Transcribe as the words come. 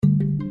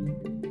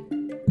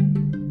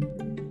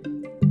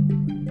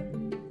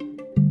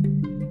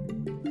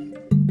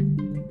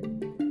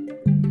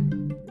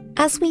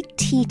As we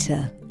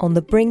teeter on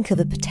the brink of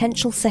a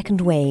potential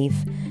second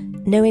wave,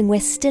 knowing we're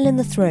still in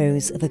the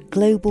throes of a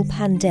global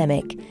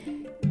pandemic,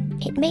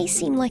 it may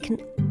seem like an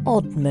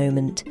odd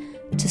moment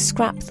to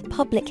scrap the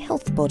public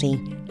health body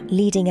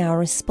leading our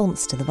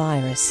response to the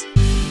virus.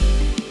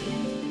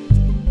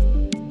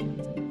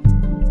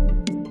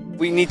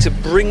 We need to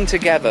bring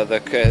together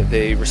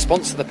the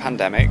response to the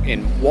pandemic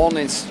in one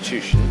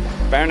institution.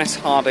 Baroness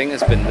Harding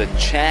has been the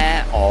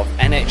chair of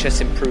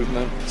NHS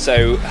Improvement,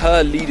 so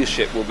her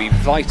leadership will be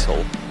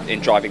vital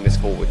in driving this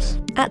forwards.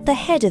 At the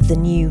head of the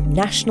new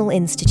National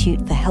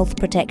Institute for Health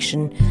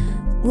Protection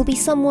will be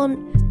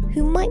someone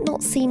who might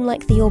not seem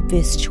like the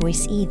obvious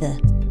choice either.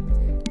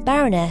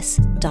 Baroness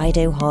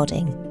Dido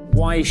Harding.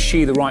 Why is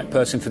she the right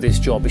person for this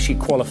job? Is she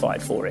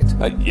qualified for it?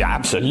 Yeah,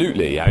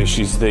 absolutely. I mean,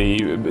 she's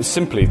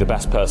simply the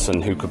best person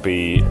who could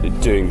be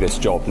doing this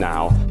job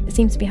now. It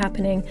seems to be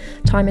happening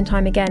time and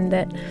time again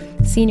that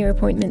senior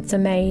appointments are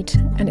made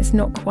and it's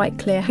not quite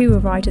clear who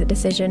arrived at the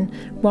decision,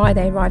 why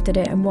they arrived at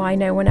it and why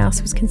no one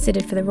else was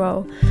considered for the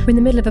role. We're in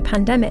the middle of a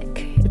pandemic.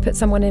 To put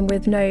someone in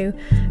with no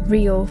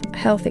real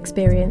health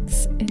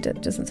experience, it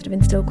doesn't sort of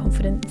instill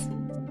confidence.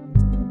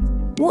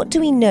 What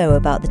do we know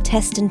about the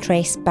test and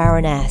trace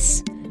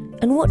Baroness?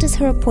 And what does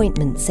her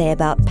appointment say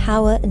about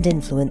power and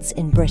influence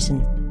in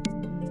Britain?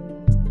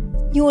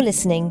 You're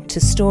listening to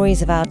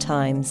Stories of Our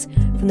Times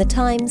from The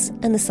Times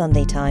and The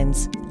Sunday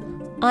Times.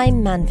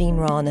 I'm Manveen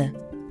Rana.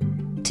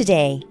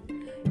 Today,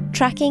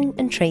 tracking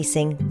and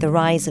tracing the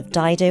rise of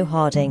Dido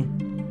Harding.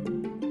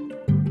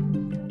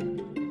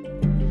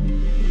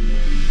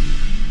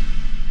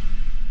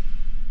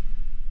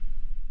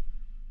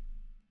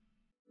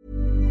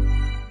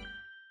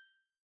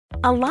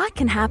 A lot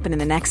can happen in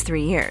the next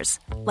 3 years.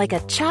 Like a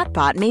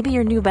chatbot may be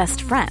your new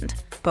best friend.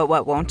 But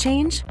what won't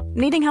change?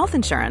 Needing health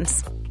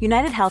insurance.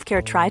 United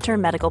Healthcare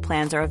Tri-Term Medical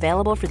Plans are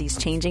available for these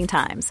changing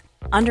times.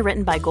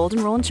 Underwritten by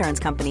Golden Rule Insurance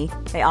Company,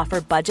 they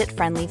offer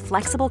budget-friendly,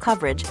 flexible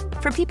coverage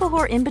for people who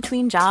are in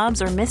between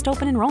jobs or missed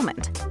open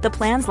enrollment. The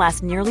plans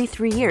last nearly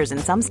 3 years in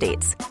some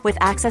states, with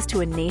access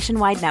to a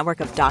nationwide network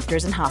of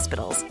doctors and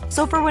hospitals.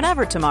 So for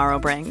whatever tomorrow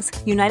brings,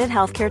 United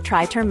Healthcare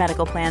Tri-Term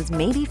Medical Plans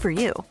may be for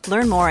you.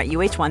 Learn more at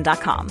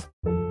uh1.com.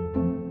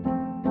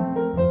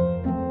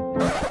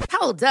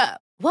 Hold up.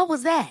 What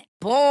was that?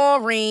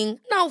 Boring.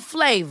 No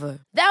flavor.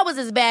 That was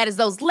as bad as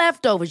those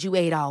leftovers you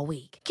ate all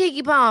week.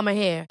 Keke Palmer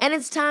here. And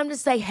it's time to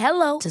say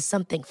hello to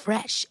something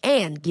fresh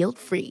and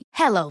guilt-free.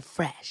 Hello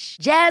Fresh.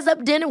 Jazz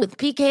up dinner with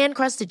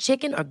pecan-crusted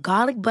chicken or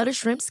garlic butter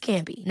shrimp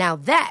scampi. Now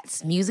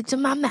that's music to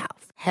my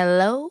mouth.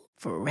 Hello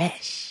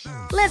Fresh.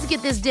 Let's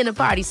get this dinner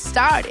party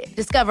started.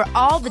 Discover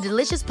all the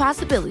delicious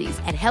possibilities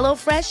at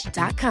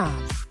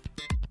HelloFresh.com.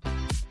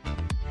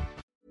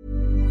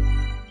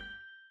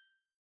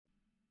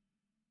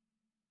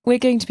 We're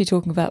going to be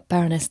talking about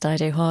Baroness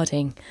Dido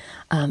Harding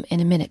in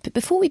a minute. But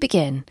before we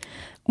begin,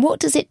 what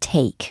does it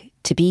take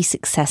to be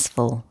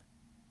successful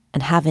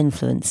and have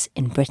influence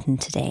in Britain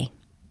today?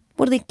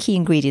 What are the key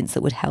ingredients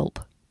that would help?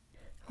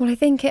 Well, I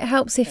think it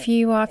helps if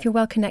you're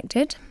well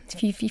connected,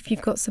 if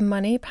you've got some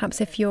money,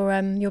 perhaps if your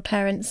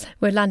parents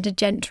were landed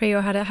gentry or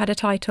had a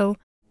title.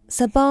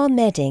 Sabah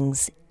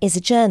Meddings is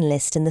a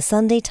journalist in the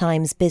Sunday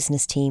Times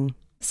business team.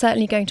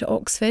 Certainly going to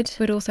Oxford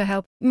would also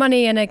help.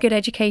 Money and a good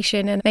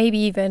education and maybe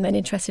even an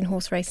interest in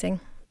horse racing.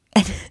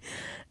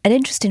 An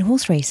interest in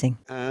horse racing?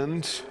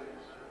 And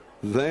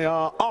they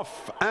are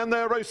off and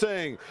they're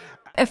racing.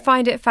 I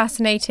find it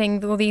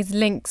fascinating, all these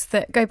links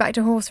that go back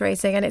to horse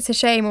racing, and it's a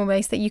shame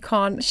almost that you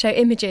can't show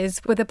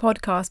images with a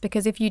podcast,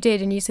 because if you did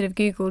and you sort of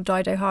Googled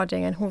Dido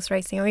Harding and horse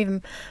racing, or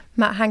even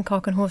Matt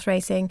Hancock and horse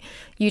racing,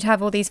 you'd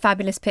have all these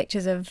fabulous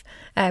pictures of,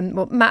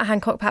 Matt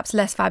Hancock perhaps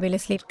less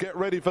fabulously. Get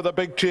ready for the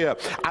big cheer.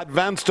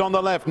 Advanced on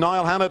the left,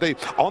 Niall Hannity.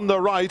 On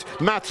the right,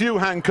 Matthew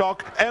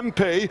Hancock,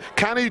 MP.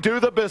 Can he do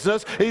the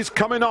business? He's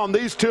coming on.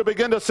 These two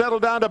begin to settle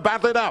down to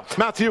battle it out.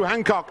 Matthew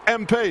Hancock,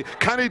 MP.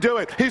 Can he do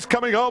it? He's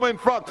coming home in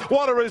front.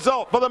 What a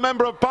result for the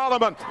Member of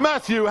Parliament,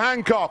 Matthew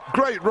Hancock.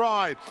 Great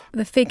ride.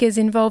 The figures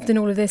involved in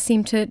all of this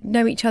seem to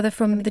know each other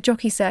from the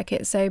jockey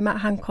circuit. So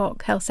Matt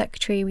Hancock, Health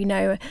Secretary, we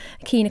know,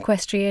 a keen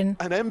equestrian.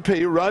 An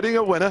MP riding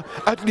a winner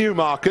at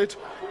Newmarket.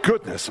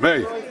 Goodness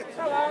me.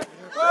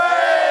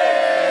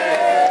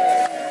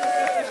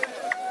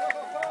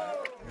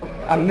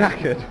 I'm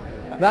knackered.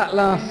 That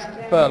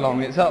last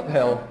furlong, it's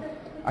uphill.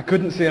 I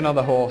couldn't see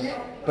another horse,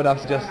 but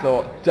I've just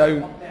thought,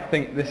 don't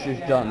think this is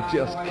done.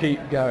 Just keep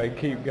going,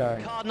 keep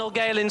going. Cardinal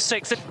Gale in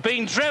sixth,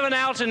 being driven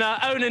out in her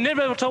own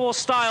inimitable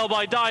style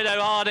by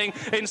Dido Harding.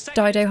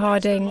 Dido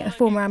Harding, a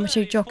former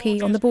amateur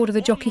jockey on the board of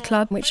the Jockey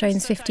Club, which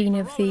owns 15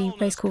 of the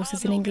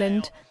racecourses in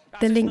England.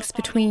 The links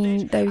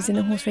between those in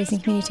the horse racing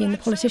community and the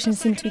politicians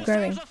seem to be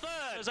growing.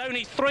 There's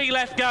only 3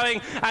 left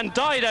going, and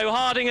Dido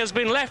Harding has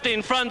been left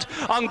in front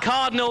on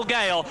Cardinal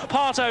Gale.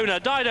 Part owner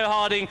Dido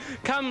Harding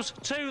comes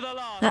to the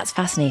last. That's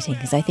fascinating,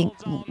 because I think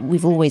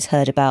we've always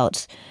heard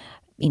about,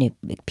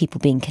 people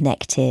being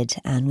connected,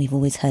 and we've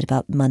always heard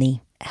about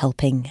money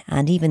helping,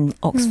 and even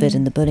Oxford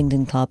and the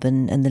Bullingdon Club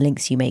and the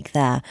links you make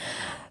there.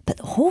 But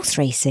horse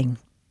racing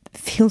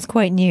feels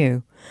quite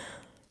new.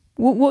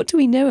 What do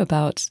we know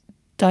about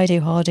Dido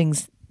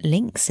Harding's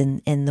links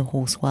in the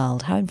horse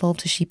world? How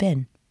involved has she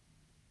been?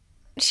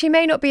 She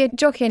may not be a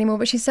jockey anymore,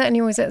 but she's certainly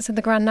always at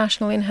the Grand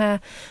National in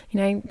her,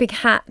 big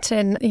hat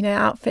and,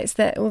 outfits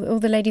that all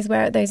the ladies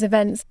wear at those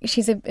events.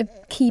 She's a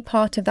key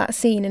part of that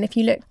scene. And if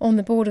you look on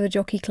the board of the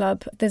Jockey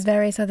Club, there's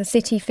various other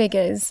city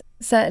figures.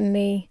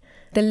 Certainly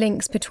the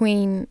links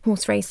between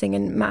horse racing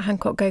and Matt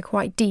Hancock go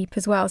quite deep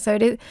as well. So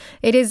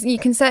it is. You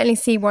can certainly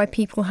see why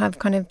people have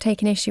kind of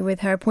taken issue with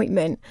her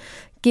appointment,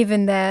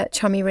 given their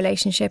chummy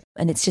relationship.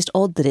 And it's just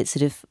odd that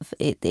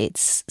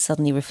it's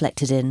suddenly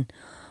reflected in,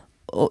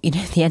 the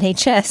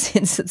NHS.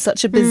 It's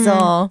such a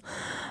bizarre,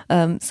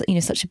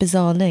 such a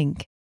bizarre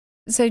link.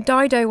 So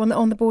Dido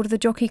on the board of the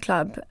Jockey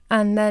Club,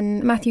 and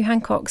then Matthew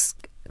Hancock's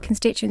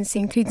constituency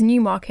includes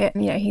Newmarket.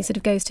 He sort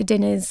of goes to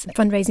dinners,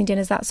 fundraising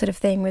dinners, that sort of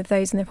thing, with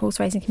those in the horse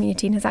racing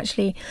community, and has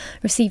actually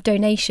received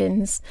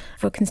donations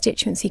for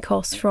constituency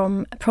costs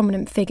from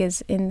prominent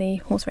figures in the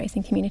horse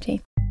racing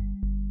community.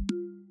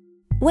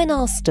 When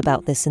asked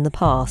about this in the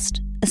past,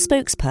 a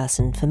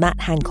spokesperson for Matt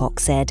Hancock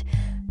said,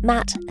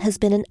 "Matt has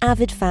been an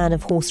avid fan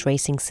of horse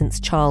racing since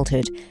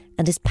childhood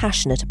and is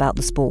passionate about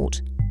the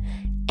sport.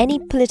 Any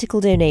political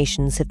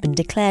donations have been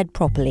declared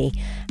properly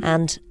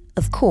and,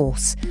 of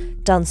course,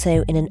 done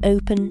so in an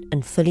open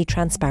and fully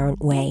transparent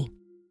way."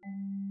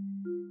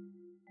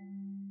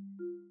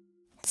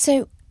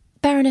 So,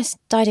 Baroness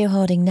Dido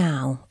Harding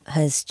now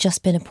has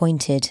just been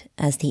appointed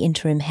as the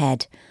interim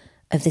head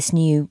of this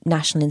new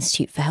National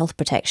Institute for Health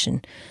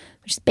Protection,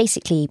 which is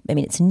basically,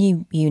 it's a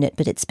new unit,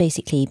 but it's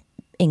basically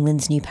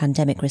England's new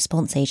pandemic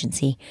response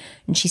agency.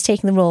 And she's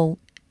taking the role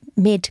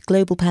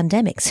mid-global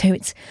pandemic, so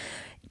it's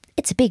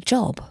a big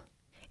job.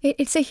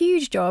 It's a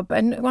huge job,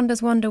 and one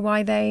does wonder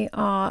why they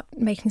are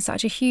making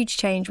such a huge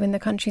change when the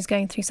country's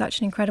going through such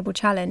an incredible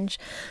challenge.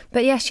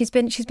 But yes, she's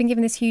been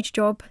given this huge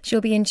job. She'll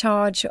be in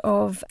charge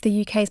of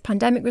the UK's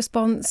pandemic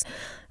response.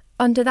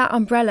 Under that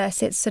umbrella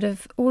sits sort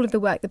of all of the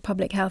work that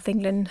Public Health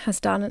England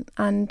has done.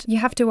 And you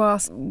have to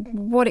ask,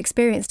 what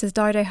experience does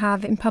Dido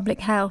have in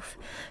public health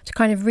to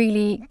kind of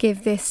really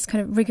give this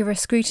kind of rigorous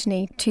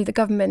scrutiny to the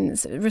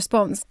government's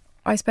response?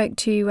 I spoke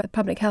to a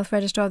public health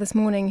registrar this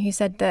morning who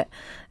said that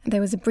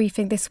there was a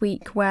briefing this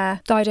week where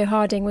Dido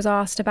Harding was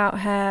asked about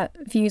her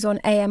views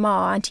on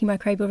AMR,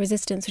 antimicrobial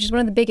resistance, which is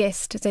one of the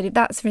biggest. So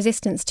that's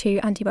resistance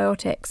to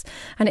antibiotics.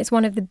 And it's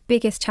one of the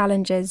biggest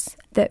challenges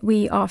that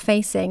we are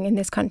facing in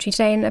this country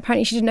today. And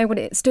apparently she didn't know what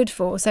it stood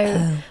for.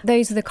 So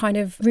those are the kind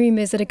of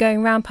rumours that are going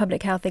around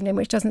Public Health England,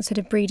 which doesn't sort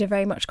of breed a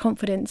very much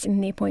confidence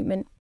in the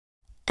appointment.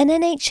 An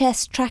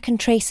NHS track and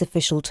trace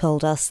official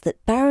told us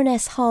that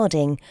Baroness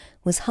Harding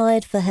was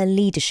hired for her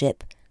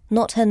leadership,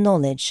 not her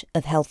knowledge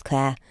of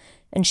healthcare,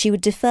 and she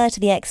would defer to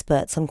the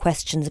experts on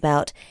questions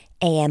about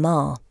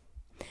AMR.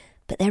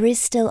 But there is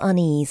still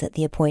unease at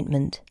the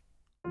appointment.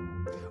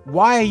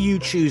 Why are you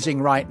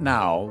choosing right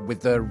now,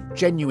 with the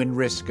genuine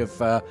risk of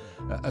a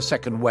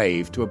second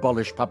wave, to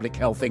abolish Public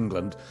Health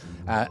England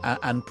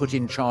and put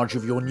in charge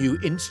of your new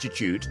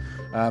institute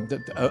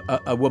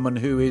a woman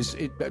who is,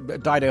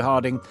 Dido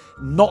Harding,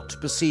 not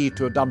perceived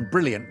to have done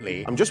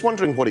brilliantly? I'm just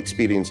wondering what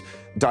experience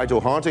Dido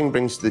Harding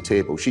brings to the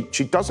table.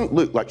 She doesn't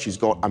look like she's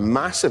got a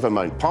massive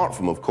amount, apart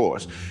from, of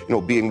course,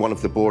 being one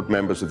of the board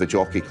members of the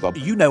Jockey Club.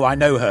 I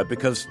know her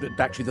because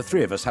actually the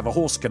three of us have a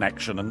horse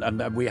connection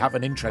and we have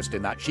an interest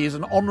in that. She is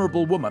an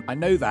honourable woman, I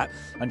know that,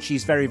 and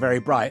she's very, very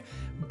bright.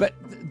 But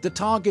the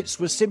targets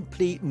were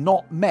simply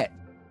not met.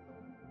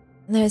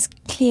 There's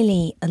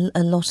clearly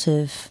a lot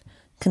of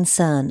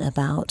concern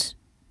about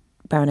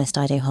Baroness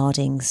Dido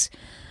Harding's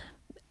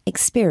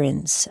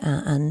experience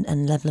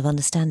and level of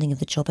understanding of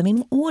the job.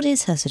 What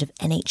is her sort of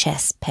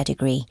NHS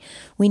pedigree?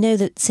 We know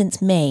that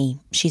since May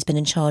she's been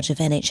in charge of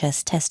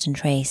NHS Test and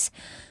Trace.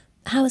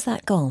 How has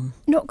that gone?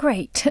 Not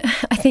great,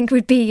 I think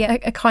would be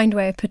a kind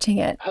way of putting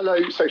it. Hello,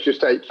 Secretary of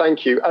State.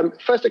 Thank you.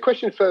 First, a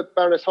question for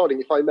Baroness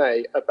Harding, if I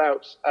may,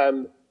 about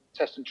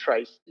Test and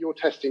Trace. You're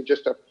testing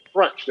just a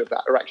fraction of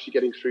that are actually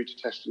getting through to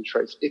Test and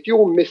Trace. If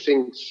you're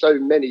missing so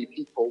many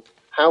people,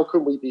 how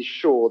can we be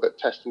sure that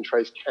Test and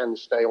Trace can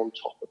stay on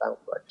top of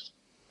outbreaks?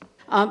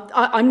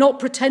 I'm not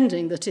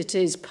pretending that it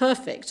is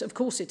perfect. Of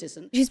course it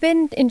isn't. She's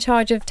been in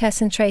charge of Test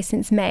and Trace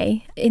since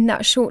May. In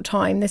that short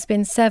time, there's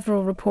been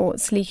several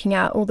reports leaking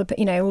out. All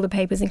the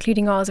papers,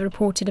 including ours, have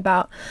reported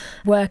about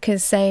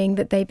workers saying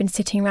that they've been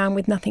sitting around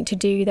with nothing to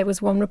do. There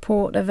was one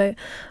report of a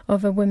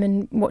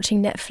woman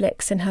watching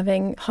Netflix and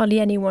having hardly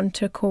anyone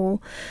to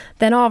call.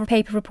 Then our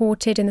paper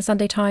reported in the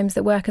Sunday Times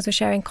that workers were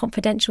sharing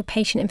confidential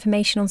patient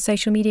information on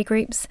social media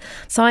groups.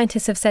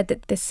 Scientists have said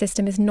that this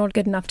system is not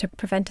good enough to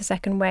prevent a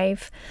second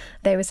wave.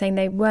 They were saying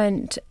they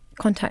weren't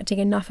contacting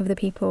enough of the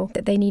people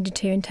that they needed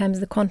to in terms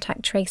of the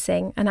contact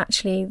tracing, and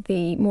actually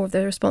more of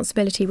the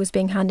responsibility was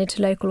being handed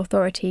to local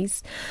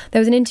authorities.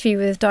 There was an interview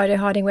with Dido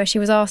Harding where she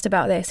was asked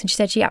about this, and she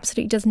said she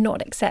absolutely does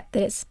not accept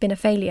that it's been a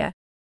failure.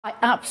 I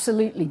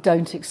absolutely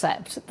don't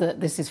accept that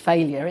this is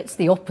failure. It's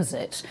the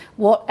opposite.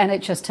 What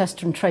NHS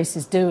Test and Trace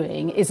is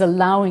doing is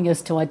allowing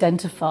us to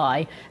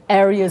identify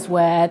areas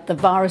where the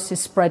virus is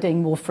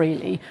spreading more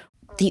freely.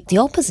 the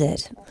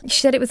opposite. She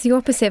said it was the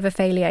opposite of a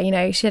failure.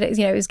 She said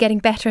it was getting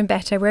better and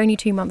better. We're only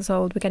 2 months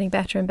old. We're getting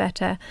better and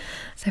better.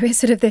 So it's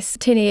sort of this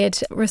tin-eared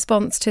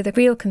response to the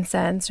real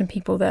concerns from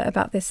people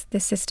about this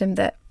system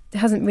that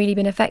hasn't really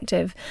been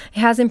effective. It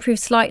has improved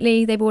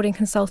slightly. They brought in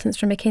consultants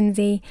from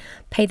McKinsey,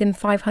 paid them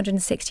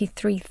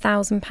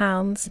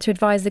 £563,000 to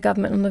advise the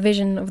government on the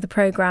vision of the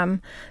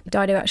programme.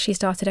 Dido actually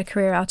started her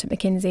career out at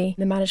McKinsey,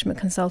 the management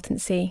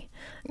consultancy.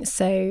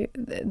 So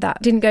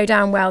that didn't go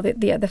down well,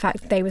 the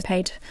fact that they were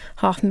paid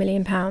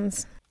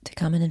 £500,000 to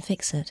come in and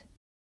fix it.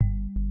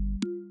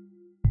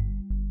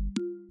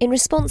 In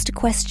response to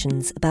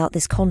questions about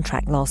this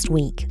contract last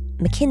week,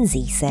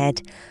 McKinsey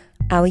said,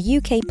 "Our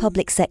UK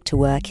public sector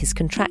work is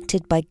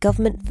contracted by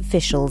government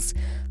officials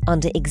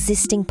under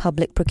existing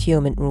public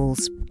procurement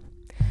rules."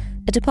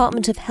 A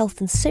Department of Health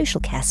and Social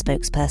Care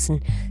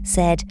spokesperson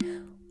said,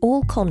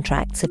 "All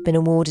contracts have been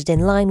awarded in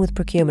line with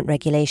procurement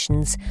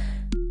regulations,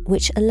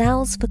 which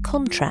allows for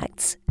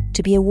contracts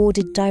to be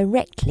awarded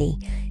directly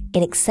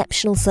in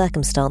exceptional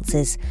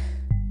circumstances,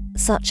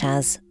 such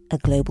as a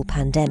global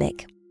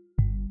pandemic."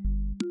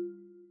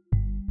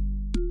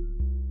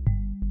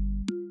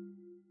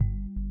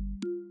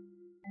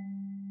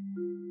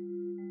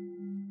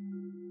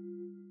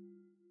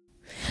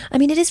 I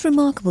mean, it is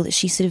remarkable that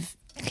she sort of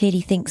clearly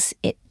thinks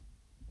it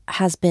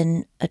has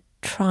been a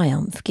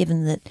triumph,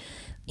 given that,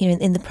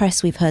 in the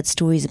press we've heard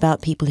stories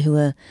about people who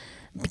are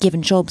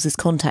given jobs as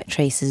contact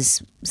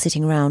tracers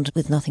sitting around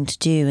with nothing to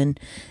do, and,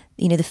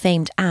 the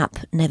famed app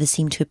never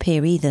seemed to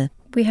appear either.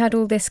 We had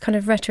all this kind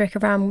of rhetoric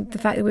around the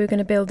fact that we were going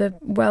to build a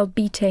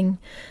world-beating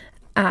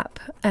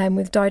app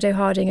with Dido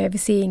Harding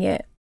overseeing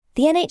it.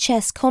 The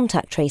NHS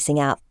contact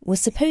tracing app was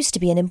supposed to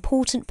be an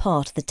important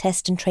part of the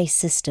test and trace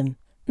system.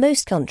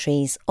 Most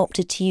countries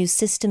opted to use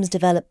systems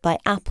developed by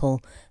Apple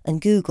and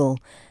Google,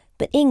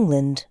 but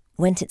England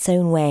went its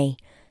own way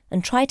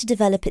and tried to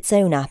develop its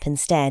own app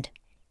instead.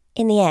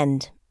 In the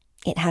end,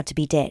 it had to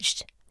be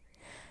ditched.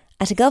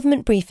 At a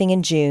government briefing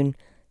in June,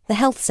 the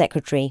Health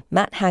Secretary,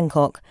 Matt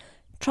Hancock,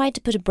 tried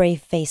to put a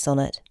brave face on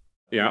it.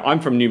 I'm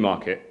from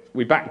Newmarket.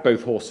 We backed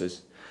both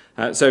horses.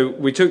 So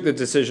we took the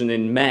decision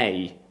in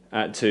May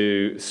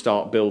to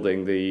start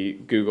building the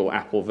Google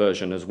Apple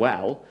version as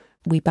well.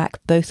 We back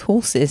both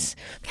horses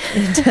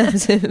in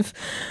terms of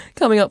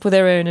coming up with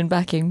our own and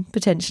backing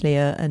potentially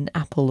an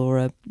Apple or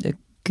a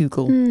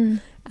Google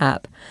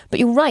app. But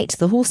you're right,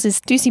 the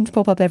horses do seem to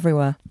pop up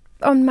everywhere.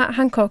 On Matt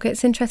Hancock,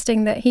 it's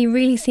interesting that he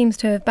really seems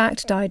to have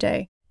backed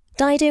Dido.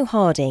 Dido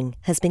Harding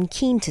has been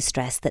keen to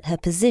stress that her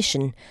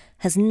position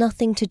has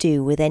nothing to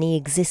do with any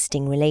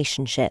existing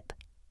relationship.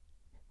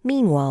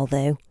 Meanwhile,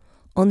 though,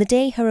 on the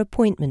day her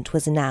appointment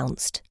was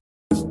announced,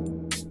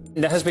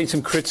 there has been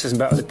some criticism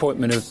about the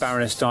appointment of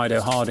Baroness Dido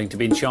Harding to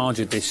be in charge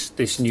of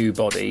this new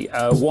body.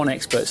 One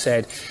expert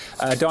said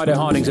Dido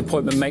Harding's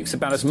appointment makes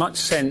about as much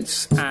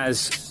sense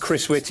as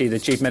Chris Whitty, the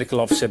Chief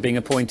Medical Officer, being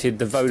appointed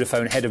the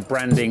Vodafone Head of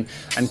Branding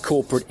and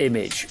Corporate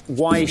Image.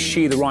 Why is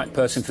she the right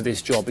person for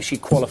this job? Is she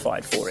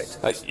qualified for it?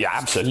 Yeah,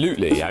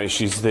 absolutely.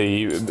 She's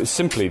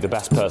simply the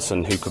best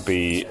person who could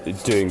be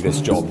doing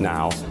this job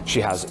now. She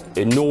has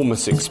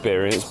enormous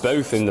experience,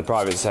 both in the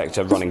private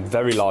sector, running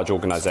very large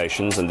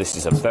organisations, and this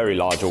is a very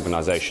large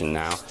organisation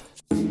now.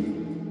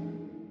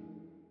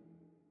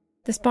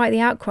 Despite the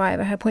outcry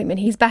over her appointment,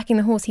 he's backing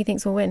the horse he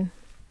thinks will win.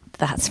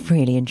 That's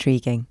really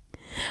intriguing.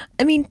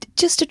 I mean,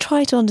 just to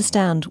try to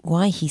understand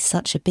why he's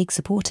such a big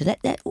supporter,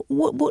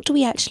 what do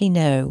we actually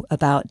know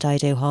about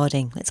Dido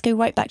Harding? Let's go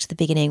right back to the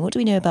beginning. What do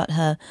we know about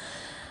her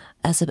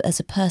as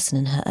a person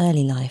in her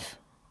early life?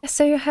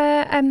 So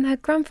her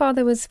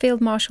grandfather was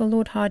Field Marshal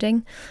Lord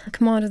Harding,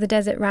 commander of the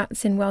Desert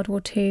Rats in World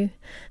War II.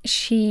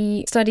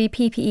 She studied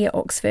PPE at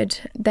Oxford.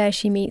 There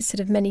she meets sort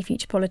of many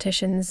future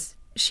politicians.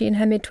 She, in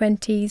her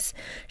mid-20s,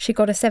 she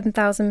got a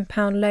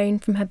 £7,000 loan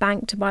from her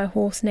bank to buy a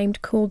horse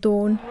named Cool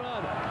Dawn.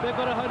 They've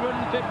got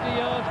 150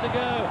 yards to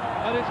go,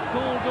 and it's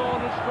Cool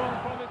Dawn, a strong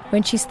promise.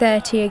 When she's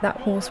 30,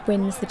 that horse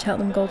wins the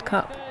Cheltenham Gold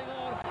Cup.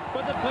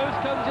 But the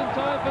post comes in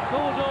time for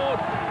Cool Dawn.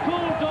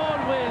 Cool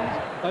Dawn wins,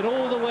 an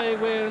all-the-way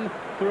win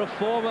for a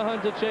former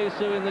hunter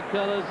chaser in the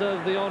colours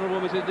of the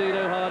Honourable Mrs.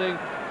 Dido Harding.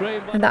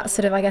 And that's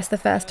sort of, I guess, the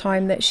first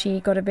time that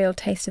she got a real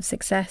taste of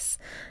success.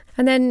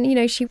 And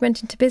then, she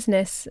went into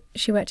business.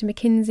 She worked at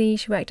McKinsey,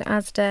 she worked at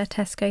Asda,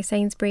 Tesco,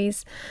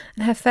 Sainsbury's.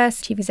 And her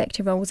first chief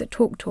executive role was at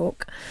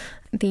TalkTalk,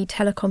 the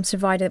telecoms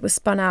provider that was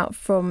spun out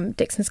from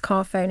Dixon's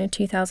Carphone in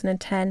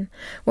 2010.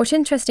 What's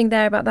interesting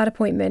there about that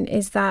appointment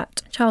is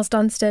that Charles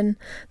Dunstan,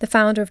 the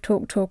founder of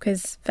TalkTalk,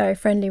 is very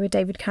friendly with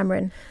David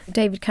Cameron.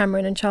 David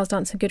Cameron and Charles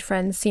Dunstan are good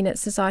friends, seen at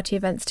society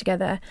events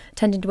together,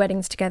 attended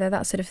weddings together,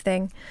 that sort of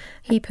thing.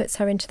 He puts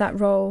her into that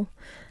role.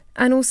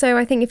 And also,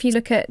 I think if you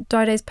look at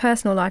Dido's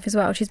personal life as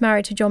well, she's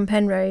married to John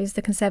Penrose,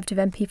 the Conservative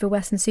MP for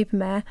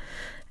Weston-super-Mare.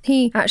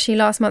 He actually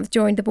last month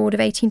joined the board of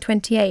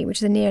 1828, which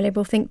is a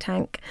neoliberal think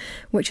tank,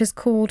 which has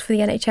called for the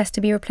NHS to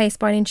be replaced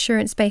by an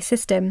insurance-based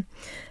system.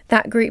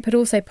 That group had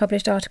also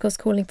published articles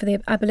calling for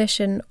the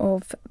abolition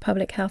of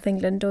Public Health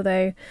England,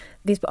 although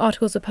these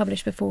articles were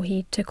published before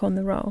he took on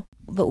the role.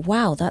 But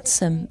wow,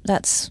 that's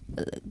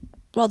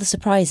rather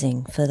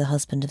surprising for the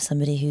husband of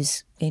somebody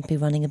who's going to be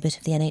running a bit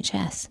of the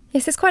NHS.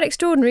 Yes, it's quite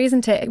extraordinary,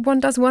 isn't it? One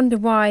does wonder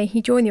why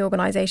he joined the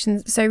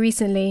organisation so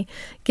recently,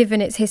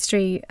 given its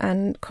history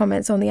and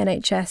comments on the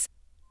NHS.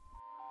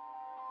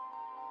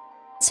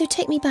 So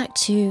take me back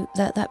to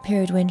that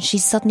period when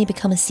she's suddenly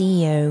become a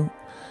CEO.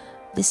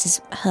 This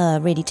is her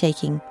really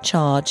taking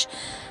charge.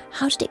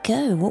 How did it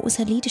go? What was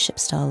her leadership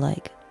style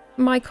like?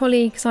 My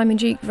colleague Simon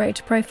Duke wrote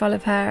a profile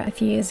of her a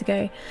few years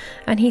ago,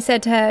 and he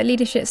said her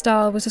leadership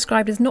style was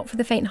described as not for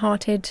the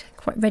faint-hearted,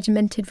 quite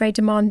regimented, very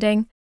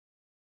demanding.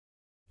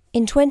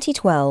 In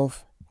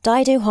 2012,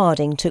 Dido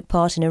Harding took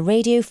part in a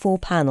Radio 4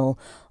 panel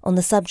on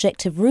the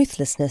subject of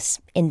ruthlessness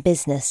in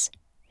business.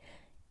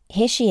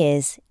 Here she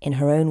is in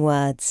her own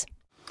words.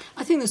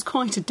 I think there's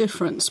quite a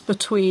difference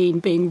between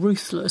being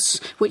ruthless,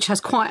 which has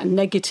quite a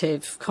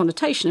negative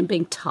connotation, and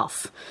being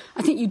tough.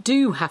 I think you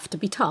do have to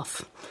be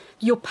tough.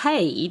 You're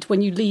paid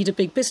when you lead a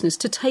big business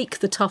to take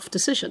the tough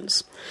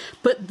decisions.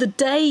 But the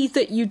day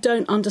that you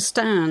don't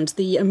understand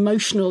the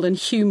emotional and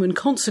human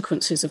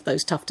consequences of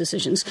those tough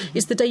decisions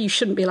is the day you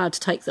shouldn't be allowed to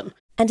take them.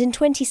 And in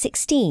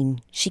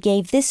 2016, she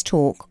gave this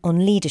talk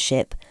on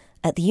leadership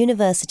at the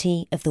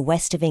University of the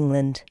West of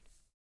England.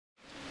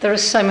 There are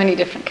so many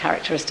different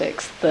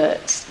characteristics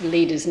that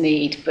leaders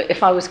need, but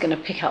if I was going to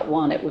pick out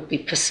one, it would be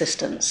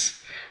persistence.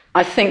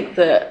 I think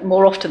that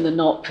more often than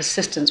not,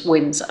 persistence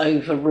wins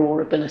over raw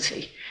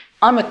ability.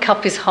 I'm a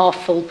cup is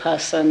half full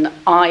person.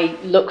 I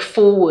look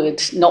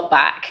forward, not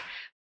back.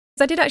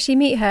 I did actually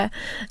meet her.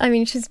 I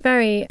mean, she's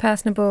very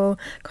personable,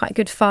 quite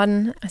good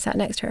fun. I sat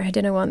next to her at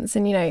dinner once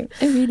and, Oh,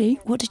 really?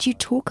 What did you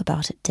talk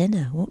about at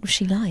dinner? What was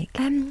she like?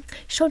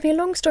 She told me a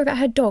long story about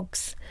her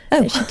dogs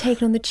that she'd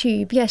taken on the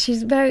tube. Yeah,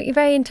 she's very,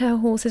 very into her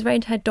horses, very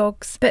into her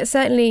dogs. But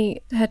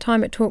certainly her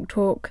time at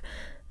Talk,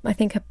 I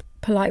think a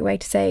polite way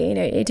to say,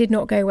 it did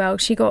not go well.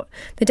 She got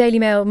the Daily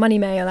Mail, Money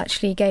Mail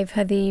actually gave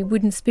her the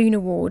Wooden Spoon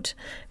Award,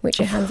 which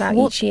it hands out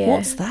each year.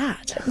 What's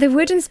that? The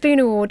Wooden Spoon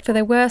Award for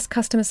the worst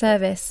customer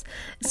service.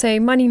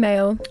 So Money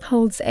Mail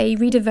holds a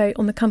reader vote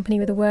on the company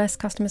with the worst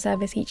customer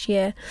service each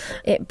year.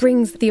 It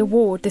brings the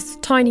award, this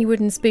tiny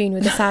wooden spoon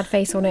with a sad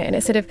face on it, and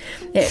it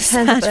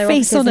turns up their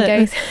offices and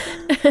goes.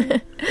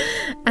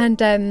 And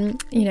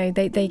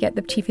they get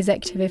the chief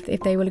executive if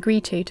they will agree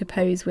to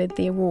pose with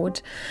the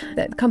award.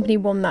 The company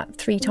won that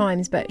 3 times,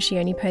 but she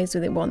only posed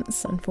with it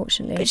once,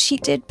 unfortunately. But she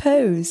did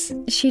pose.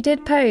 She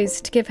did pose,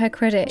 to give her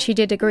credit. She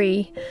did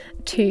agree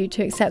to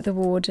accept the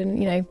award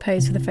and,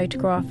 pose for the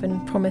photograph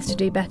and promise to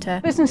do better.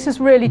 Business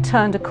has really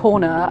turned a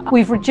corner.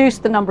 We've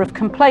reduced the number of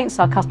complaints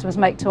our customers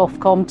make to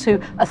Ofcom to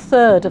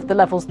 1/3 of the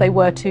levels they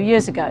were 2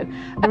 years ago.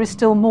 There is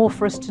still more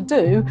for us to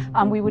do,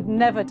 and we would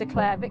never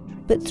declare victory.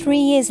 But 3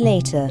 years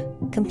later,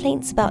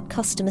 complaints about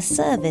customer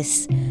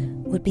service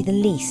would be the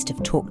least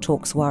of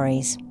Talk's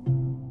worries.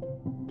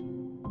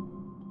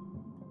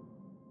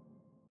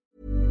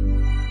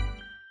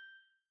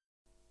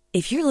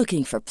 If you're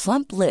looking for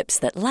plump lips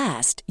that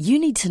last, you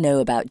need to know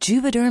about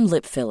Juvederm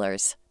lip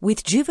fillers.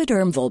 With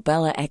Juvederm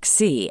Volbella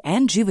XC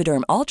and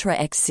Juvederm Ultra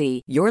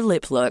XC, your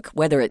lip look,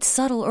 whether it's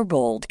subtle or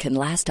bold, can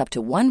last up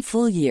to 1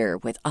 full year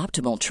with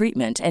optimal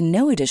treatment and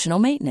no additional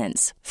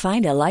maintenance.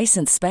 Find a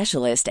licensed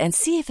specialist and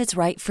see if it's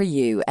right for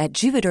you at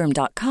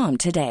Juvederm.com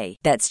today.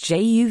 That's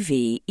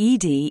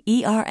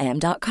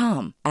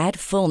JUVEDERM.com. Add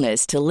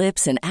fullness to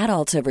lips in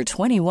adults over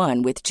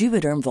 21 with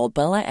Juvederm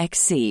Volbella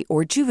XC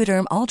or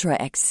Juvederm Ultra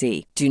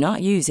XC. Do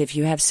not use if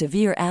you have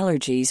severe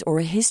allergies or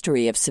a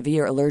history of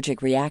severe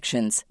allergic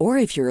reactions, or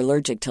if you're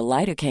allergic to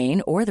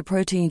lidocaine or the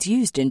proteins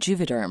used in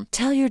Juvederm.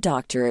 Tell your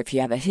doctor if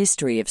you have a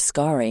history of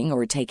scarring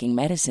or taking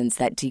medicines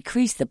that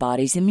decrease the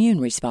body's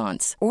immune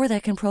response or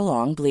that can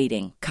prolong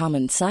bleeding.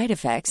 Common side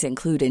effects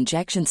include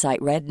injection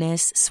site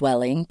redness,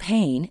 swelling,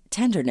 pain,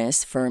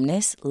 tenderness,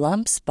 firmness,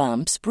 lumps,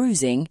 bumps,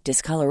 bruising,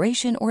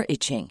 discoloration, or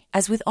itching.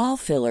 As with all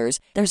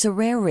fillers, there's a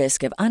rare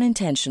risk of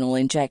unintentional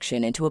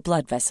injection into a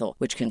blood vessel,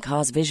 which can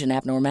cause vision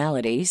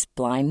abnormalities,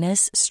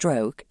 blindness,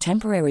 stroke,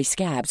 temporary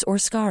scabs, or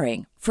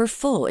scarring. For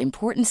full,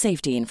 important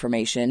safety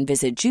information,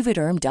 visit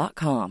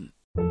Juvederm.com.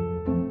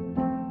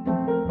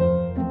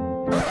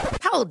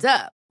 Hold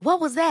up. What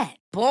was that?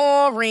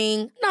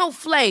 Boring. No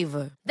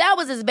flavor. That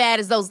was as bad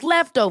as those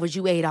leftovers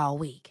you ate all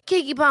week.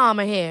 Keke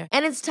Palmer here,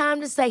 and it's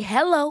time to say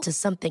hello to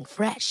something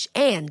fresh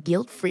and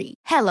guilt-free.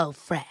 Hello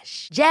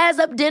Fresh. Jazz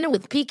up dinner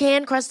with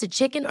pecan-crusted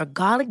chicken or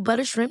garlic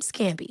butter shrimp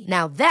scampi.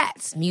 Now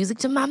that's music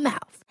to my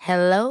mouth.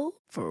 Hello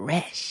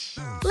Fresh.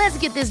 Let's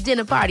get this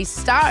dinner party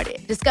started.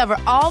 Discover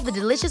all the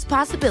delicious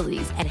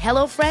possibilities at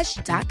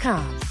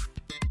HelloFresh.com.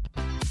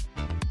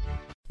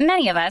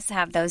 Many of us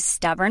have those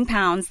stubborn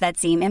pounds that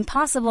seem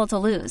impossible to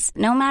lose,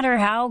 no matter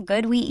how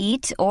good we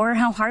eat or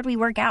how hard we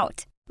work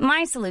out.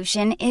 My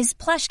solution is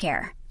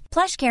PlushCare.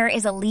 PlushCare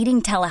is a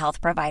leading telehealth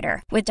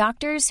provider with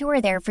doctors who are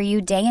there for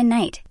you day and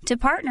night to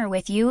partner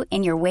with you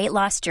in your weight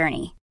loss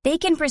journey. They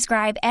can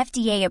prescribe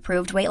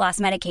FDA-approved weight loss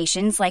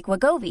medications like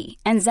Wegovy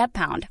and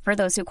Zepbound for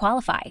those who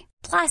qualify.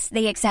 Plus,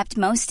 they accept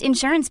most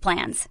insurance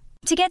plans.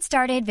 To get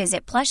started,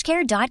 visit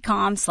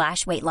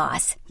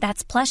plushcare.com/weightloss.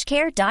 That's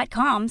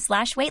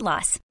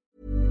plushcare.com/weightloss.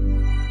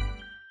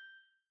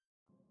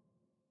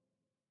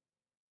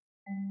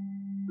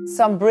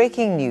 Some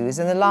breaking news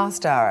in the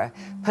last hour.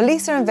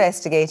 Police are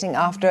investigating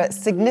after a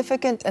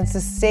significant and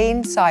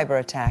sustained cyber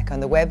attack on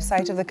the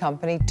website of the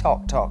company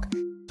TalkTalk.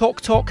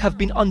 TalkTalk have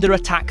been under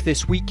attack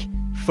this week.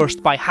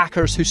 First by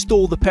hackers who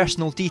stole the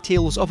personal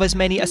details of as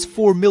many as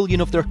 4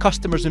 million of their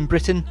customers in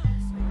Britain.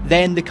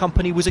 Then the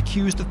company was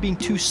accused of being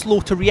too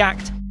slow to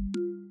react.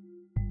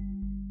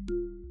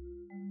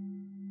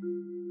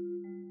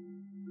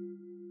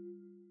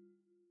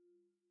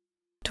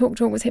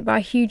 TalkTalk was hit by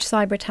a huge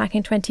cyber attack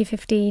in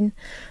 2015.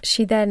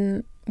 She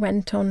then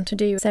went on to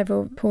do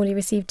several poorly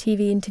received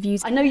TV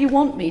interviews. I know you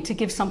want me to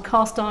give some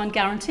cast iron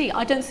guarantee.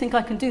 I don't think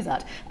I can do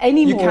that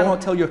anymore. You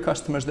cannot tell your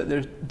customers that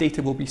their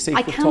data will be safe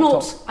with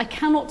TalkTalk. I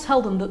cannot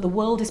tell them that the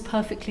world is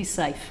perfectly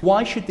safe.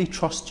 Why should they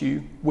trust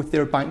you with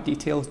their bank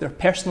details, their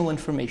personal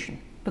information?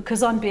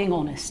 Because I'm being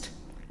honest.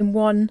 In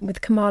one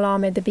with Kamal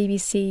Ahmed, the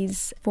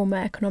BBC's former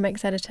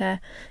economics editor,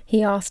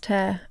 he asked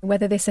her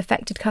whether this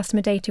affected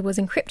customer data was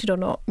encrypted or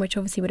not, which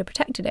obviously would have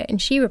protected it.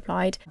 And she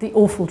replied, "The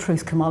awful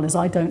truth, Kamal, is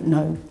I don't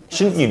know."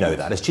 Shouldn't you know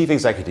that? As chief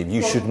executive,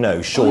 you should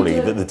know, surely,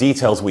 that the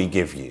details we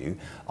give you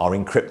are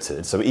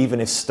encrypted, so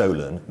even if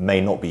stolen, may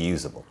not be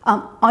usable.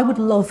 I would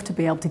love to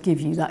be able to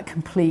give you that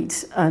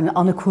complete and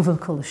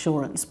unequivocal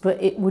assurance,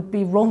 but it would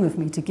be wrong of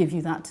me to give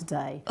you that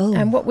today.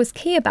 And what was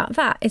key about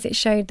that is it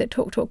showed that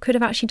TalkTalk could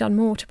have actually done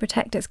more to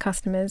protect its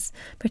customers,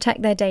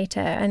 protect their data,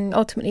 and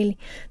ultimately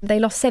they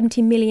lost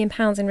 £70 million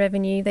in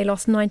revenue, they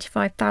lost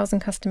 95,000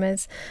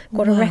 customers,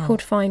 got a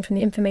record fine from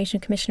the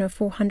Information Commissioner of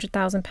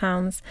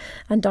 £400,000,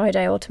 and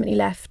Dido ultimately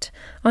left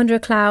under a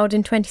cloud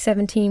in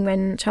 2017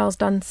 when Charles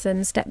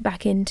Dunson stepped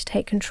back in to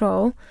take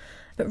control.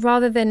 But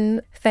rather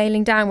than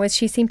failing downwards,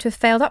 she seemed to have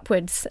failed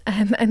upwards,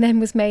 and then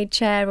was made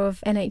chair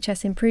of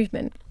NHS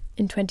Improvement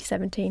in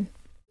 2017.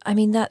 I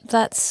mean,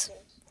 that's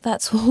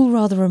all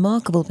rather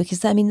remarkable,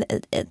 because, I mean,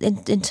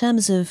 in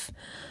terms of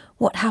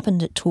what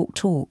happened at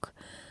TalkTalk,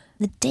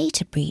 the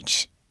data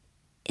breach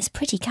is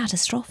pretty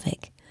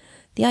catastrophic.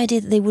 The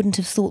idea that they wouldn't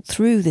have thought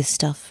through this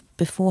stuff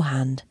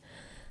beforehand.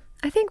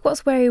 I think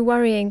what's very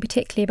worrying,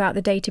 particularly about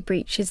the data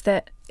breach, is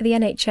that the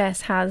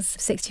NHS has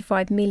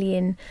 65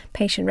 million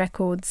patient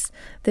records.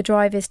 The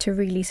drive is to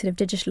really sort of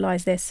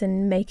digitalise this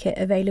and make it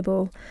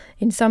available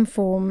in some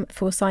form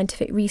for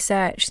scientific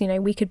research. You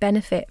know, we could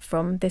benefit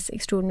from this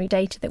extraordinary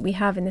data that we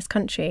have in this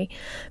country.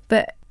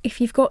 But if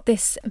you've got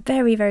this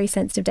very, very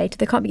sensitive data,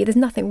 there's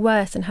nothing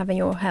worse than having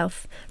your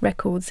health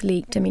records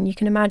leaked. I mean, you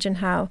can imagine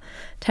how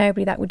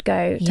terribly that would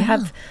go. Yeah. To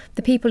have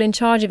the people in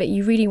charge of it,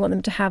 you really want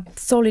them to have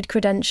solid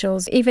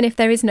credentials. Even if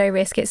there is no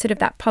risk, it's sort of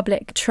that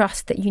public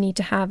trust that you need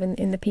to have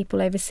in the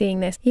people overseeing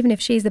this. Even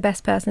if she's the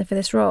best person for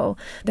this role,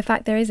 the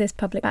fact there is this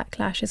public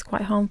backlash is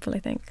quite harmful, I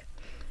think.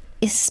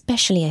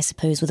 Especially, I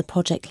suppose, with a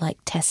project like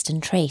Test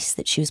and Trace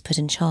that she was put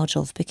in charge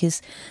of,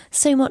 because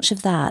so much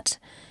of that,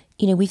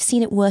 you know, we've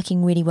seen it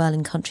working really well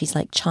in countries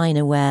like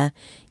China, where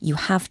you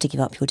have to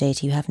give up your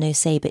data, you have no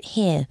say. But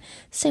here,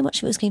 so much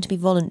of it was going to be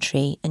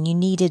voluntary, and you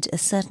needed a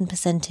certain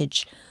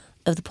percentage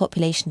of the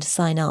population to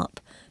sign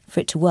up for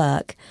it to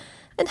work.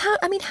 And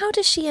how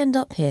does she end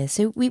up here?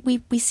 So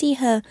we see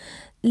her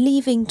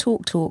leaving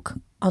TalkTalk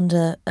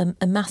under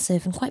a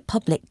massive and quite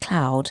public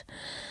cloud.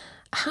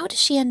 How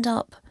does she end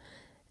up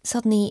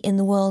suddenly in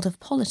the world of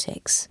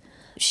politics?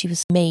 She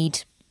was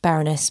made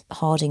Baroness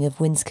Harding of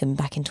Winscombe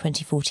back in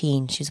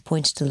 2014. She was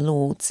appointed to the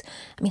Lords.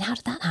 I mean, how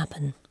did that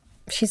happen?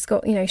 She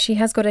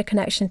has got a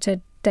connection to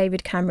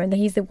David Cameron.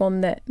 He's the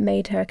one that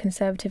made her a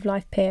Conservative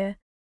life peer.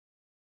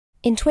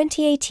 In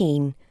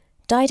 2018,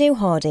 Dido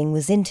Harding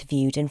was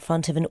interviewed in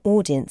front of an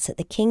audience at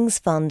the King's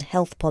Fund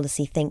Health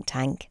Policy think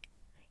tank.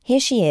 Here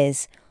she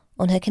is,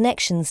 on her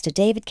connections to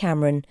David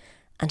Cameron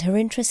and her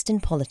interest in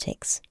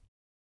politics.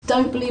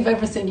 Don't believe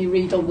everything you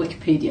read on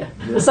Wikipedia.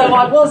 So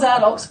I was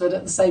at Oxford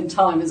at the same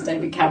time as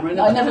David Cameron.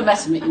 I never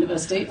met him at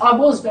university. I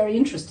was very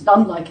interested,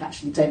 unlike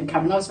actually David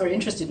Cameron, I was very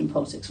interested in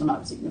politics when I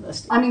was at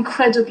university. I'm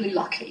incredibly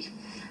lucky.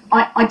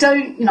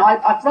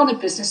 I've run a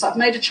business, I've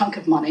made a chunk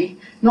of money,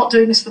 not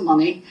doing this for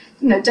money.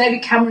 You know,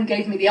 David Cameron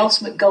gave me the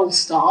ultimate gold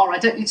star. I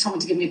don't need someone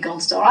to give me a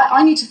gold star.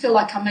 I need to feel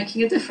like I'm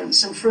making a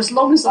difference. And for as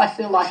long as I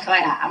feel like I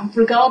am,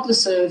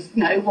 regardless of,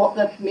 what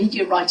the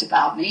media write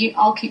about me,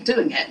 I'll keep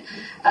doing it.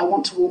 I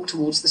want to walk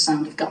towards the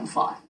sound of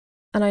gunfire.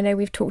 And I know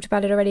we've talked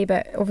about it already,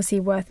 but obviously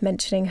worth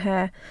mentioning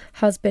her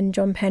husband,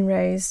 John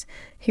Penrose,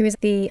 who is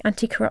the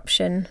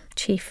anti-corruption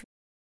chief.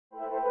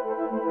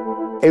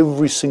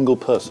 Every single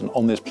person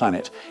on this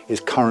planet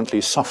is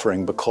currently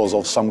suffering because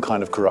of some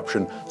kind of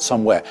corruption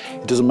somewhere.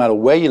 It doesn't matter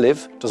where you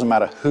live, doesn't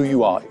matter who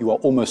you are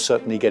almost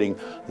certainly getting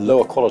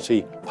lower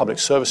quality public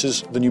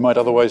services than you might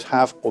otherwise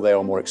have, or they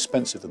are more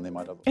expensive than they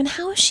might otherwise. And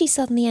how has she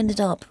suddenly ended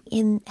up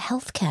in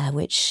healthcare,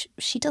 which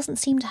she doesn't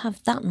seem to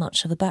have that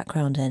much of a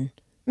background in?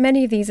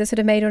 Many of these are sort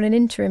of made on an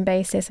interim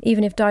basis.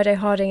 Even if Dido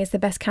Harding is the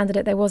best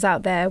candidate there was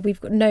out there,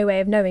 we've got no way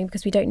of knowing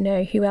because we don't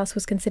know who else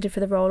was considered for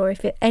the role, or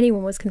if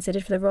anyone was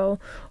considered for the role,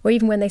 or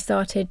even when they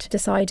started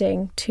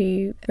deciding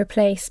to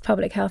replace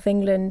Public Health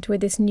England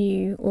with this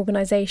new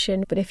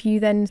organisation. But if you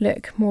then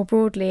look more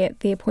broadly at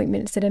the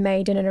appointments that are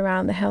made in and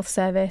around the health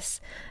service,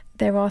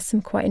 there are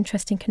some quite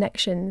interesting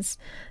connections.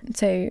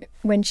 So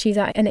when she's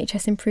at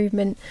NHS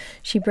Improvement,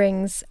 she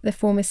brings the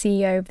former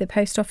CEO of the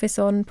Post Office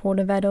on,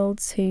 Paula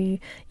Reynolds, who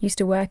used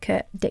to work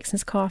at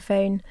Dixon's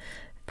Carphone.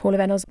 Paula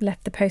Reynolds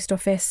left the post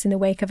office in the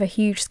wake of a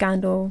huge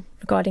scandal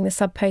regarding the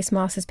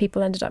sub-postmasters.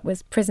 People ended up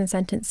with prison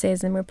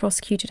sentences and were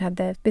prosecuted, had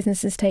their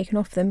businesses taken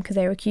off them because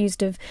they were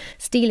accused of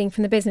stealing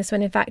from the business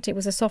when in fact it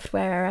was a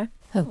software error.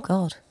 Oh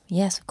God,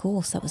 yes, of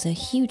course, that was a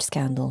huge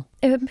scandal.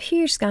 A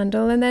huge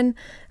scandal. And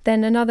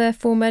then another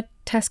former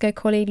Tesco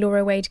colleague,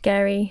 Laura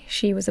Wade-Gery,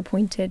 she was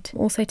appointed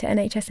also to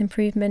NHS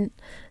Improvement.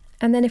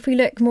 And then if we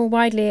look more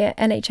widely at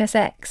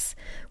NHSX,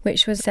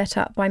 which was set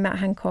up by Matt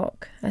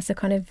Hancock as a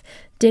kind of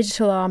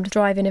digital arm to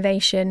drive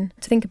innovation,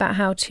 to think about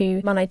how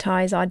to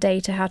monetize our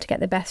data, how to get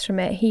the best from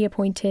it, he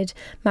appointed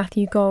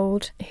Matthew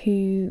Gold,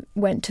 who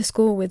went to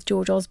school with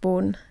George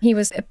Osborne. He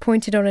was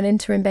appointed on an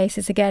interim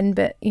basis again,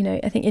 but,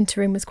 I think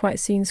interim was quite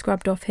soon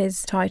scrubbed off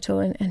his title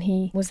and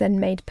he was then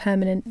made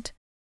permanent.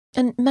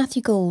 And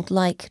Matthew Gold,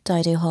 like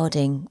Dido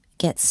Harding,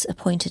 gets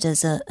appointed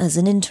as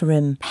an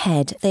interim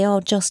head. They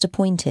are just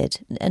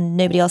appointed and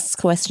nobody asks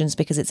questions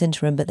because it's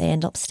interim, but they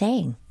end up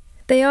staying.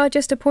 They are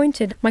just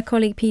appointed. My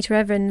colleague Peter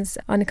Evans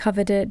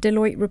uncovered a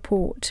Deloitte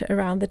report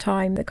around the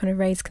time that kind of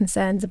raised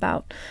concerns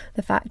about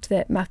the fact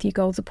that Matthew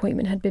Gold's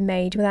appointment had been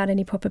made without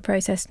any proper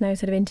process, no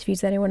sort of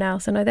interviews with anyone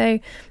else. And although,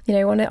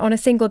 on a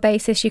single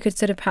basis, you could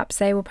sort of perhaps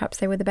say, well, perhaps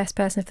they were the best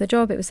person for the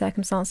job, it was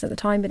circumstance at the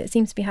time, but it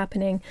seems to be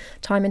happening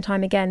time and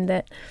time again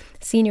that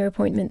senior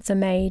appointments are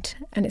made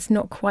and it's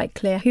not quite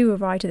clear who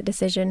arrived at the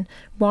decision,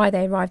 why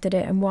they arrived at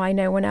it and why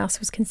no one else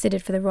was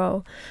considered for the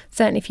role.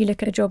 Certainly if you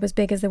look at a job as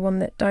big as the one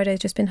that Dido's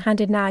just been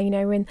handed now,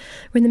 we're in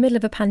the middle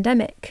of a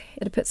pandemic.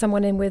 To put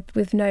someone in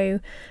with no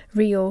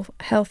real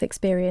health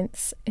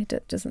experience, it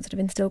doesn't sort of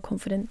instill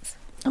confidence.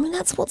 I mean,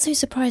 that's what's so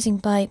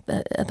surprising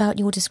about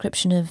your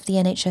description of the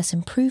NHS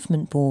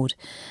Improvement Board.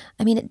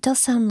 I mean, it does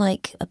sound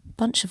like a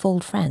bunch of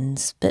old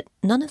friends, but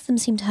none of them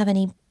seem to have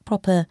any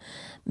proper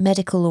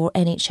medical or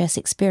NHS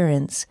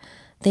experience.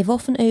 They've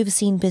often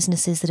overseen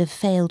businesses that have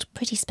failed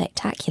pretty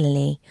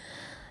spectacularly.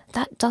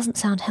 That doesn't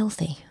sound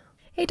healthy.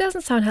 It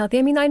doesn't sound healthy.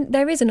 I mean,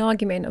 there is an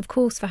argument, of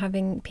course, for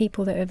having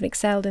people that have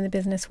excelled in the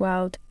business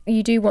world.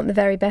 You do want the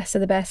very best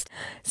of the best.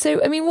 So,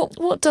 I mean,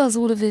 what does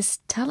all of this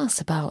tell us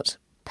about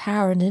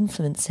power and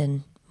influence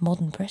in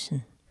modern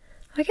Britain?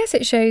 I guess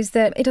it shows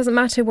that it doesn't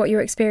matter what your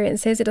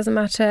experience is. It doesn't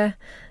matter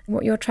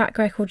what your track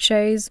record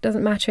shows. It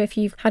doesn't matter if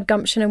you've had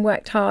gumption and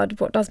worked hard.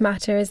 What does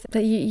matter is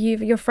that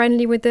you're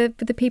friendly with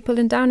the people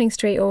in Downing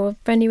Street, or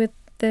friendly with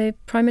the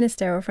Prime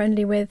Minister, or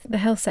friendly with the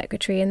Health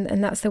Secretary,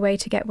 and that's the way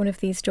to get one of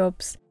these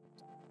jobs.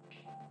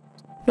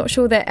 Not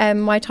sure that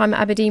my time at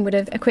Aberdeen would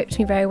have equipped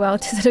me very well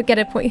to sort of get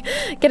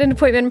an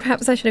appointment.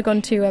 Perhaps I should have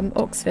gone to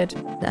Oxford.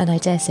 And I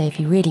dare say if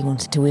you really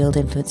wanted to wield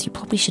influence, you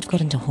probably should have got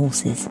into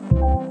horses.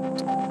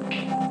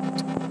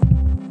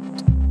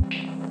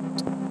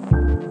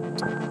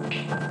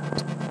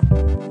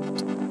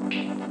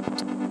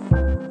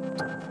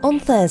 On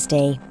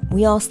Thursday,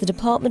 we asked the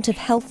Department of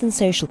Health and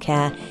Social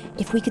Care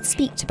if we could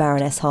speak to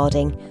Baroness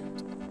Harding,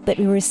 but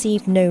we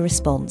received no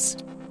response.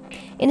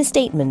 In a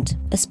statement,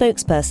 a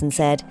spokesperson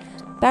said,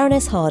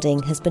 Baroness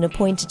Harding has been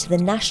appointed to the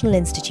National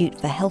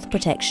Institute for Health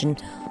Protection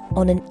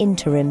on an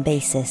interim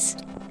basis.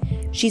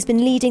 She's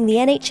been leading the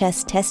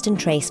NHS Test and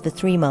Trace for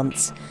 3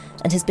 months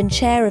and has been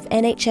chair of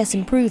NHS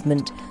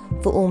Improvement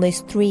for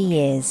almost 3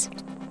 years.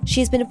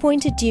 She has been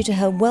appointed due to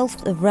her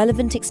wealth of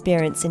relevant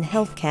experience in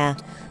healthcare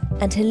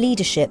and her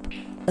leadership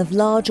of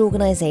large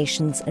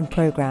organisations and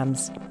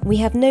programmes. We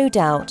have no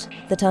doubt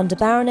that under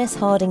Baroness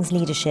Harding's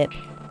leadership,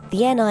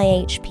 the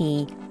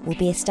NIHP will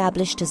be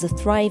established as a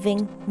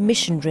thriving,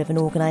 mission-driven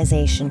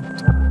organisation.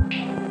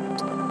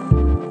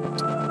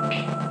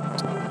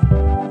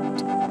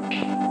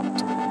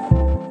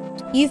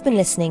 You've been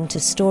listening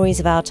to Stories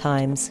of Our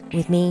Times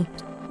with me,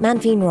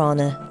 Manveen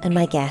Rana, and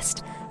my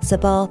guest,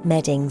 Sabah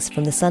Meddings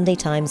from the Sunday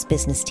Times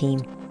business team.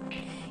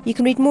 You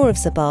can read more of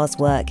Sabah's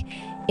work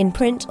in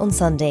print on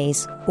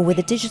Sundays or with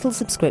a digital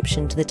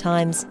subscription to The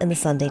Times and The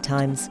Sunday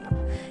Times.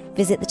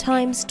 Visit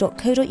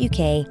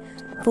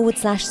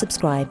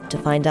thetimes.co.uk/subscribe to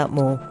find out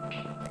more.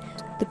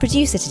 The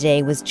producer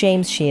today was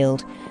James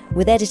Shield,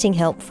 with editing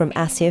help from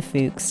Asya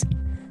Fuchs.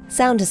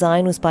 Sound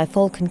design was by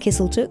Falcon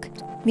Kisseltook,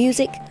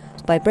 music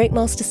by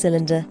Breakmaster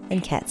Cylinder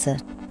and Ketzer.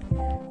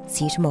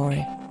 See you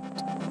tomorrow.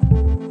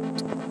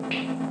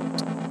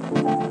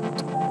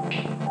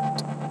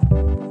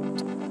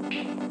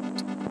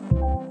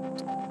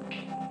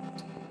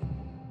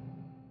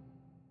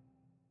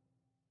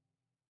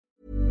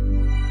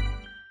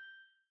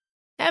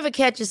 Ever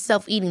catch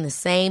yourself eating the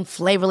same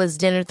flavorless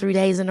dinner 3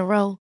 days in a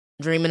row?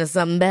 Dreaming of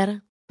something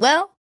better?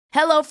 Well,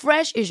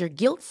 HelloFresh is your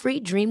guilt-free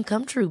dream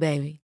come true,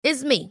 baby.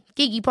 It's me,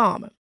 Keke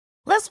Palmer.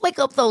 Let's wake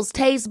up those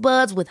taste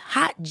buds with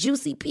hot,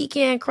 juicy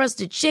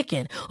pecan-crusted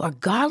chicken or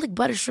garlic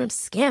butter shrimp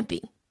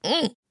scampi.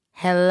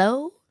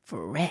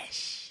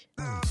 HelloFresh.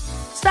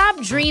 Stop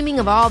dreaming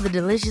of all the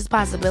delicious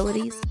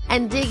possibilities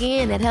and dig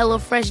in at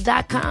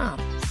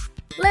HelloFresh.com.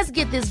 Let's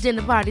get this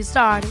dinner party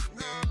started.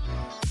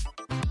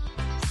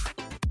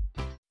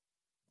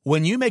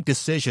 When you make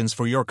decisions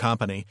for your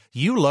company,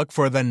 you look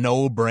for the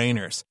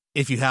no-brainers.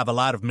 If you have a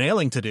lot of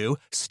mailing to do,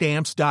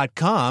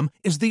 Stamps.com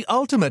is the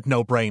ultimate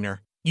no-brainer.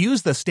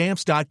 Use the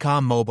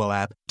Stamps.com mobile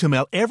app to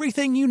mail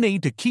everything you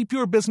need to keep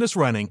your business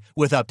running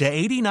with up to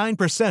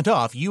 89%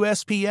 off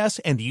USPS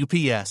and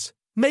UPS.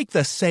 Make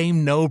the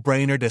same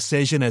no-brainer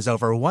decision as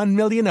over 1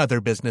 million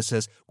other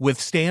businesses with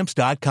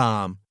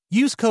Stamps.com.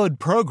 Use code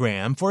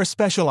PROGRAM for a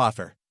special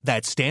offer.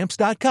 That's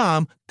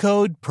Stamps.com,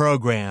 code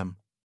PROGRAM.